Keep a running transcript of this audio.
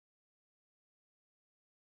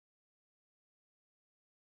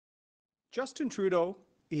Justin Trudeau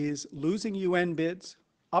is losing UN bids,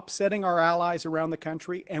 upsetting our allies around the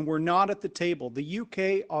country, and we're not at the table. The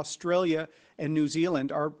UK, Australia, and New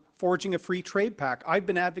Zealand are forging a free trade pact. I've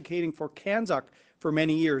been advocating for CANZUK for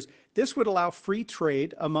many years. This would allow free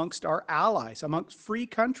trade amongst our allies, amongst free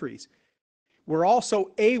countries. We're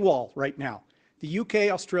also AWOL right now. The UK,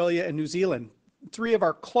 Australia, and New Zealand, three of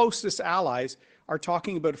our closest allies, are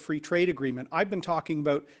talking about a free trade agreement. I've been talking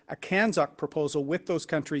about a CANZUK proposal with those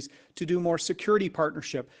countries to do more security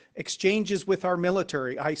partnership, exchanges with our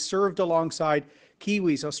military. I served alongside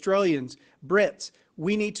Kiwis, Australians, Brits.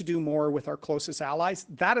 We need to do more with our closest allies.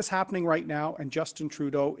 That is happening right now, and Justin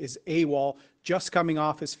Trudeau is AWOL, just coming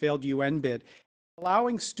off his failed UN bid.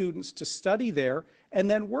 Allowing students to study there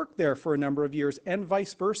and then work there for a number of years, and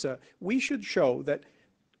vice versa. We should show that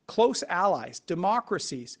close allies,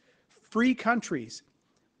 democracies, free countries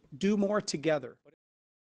do more together.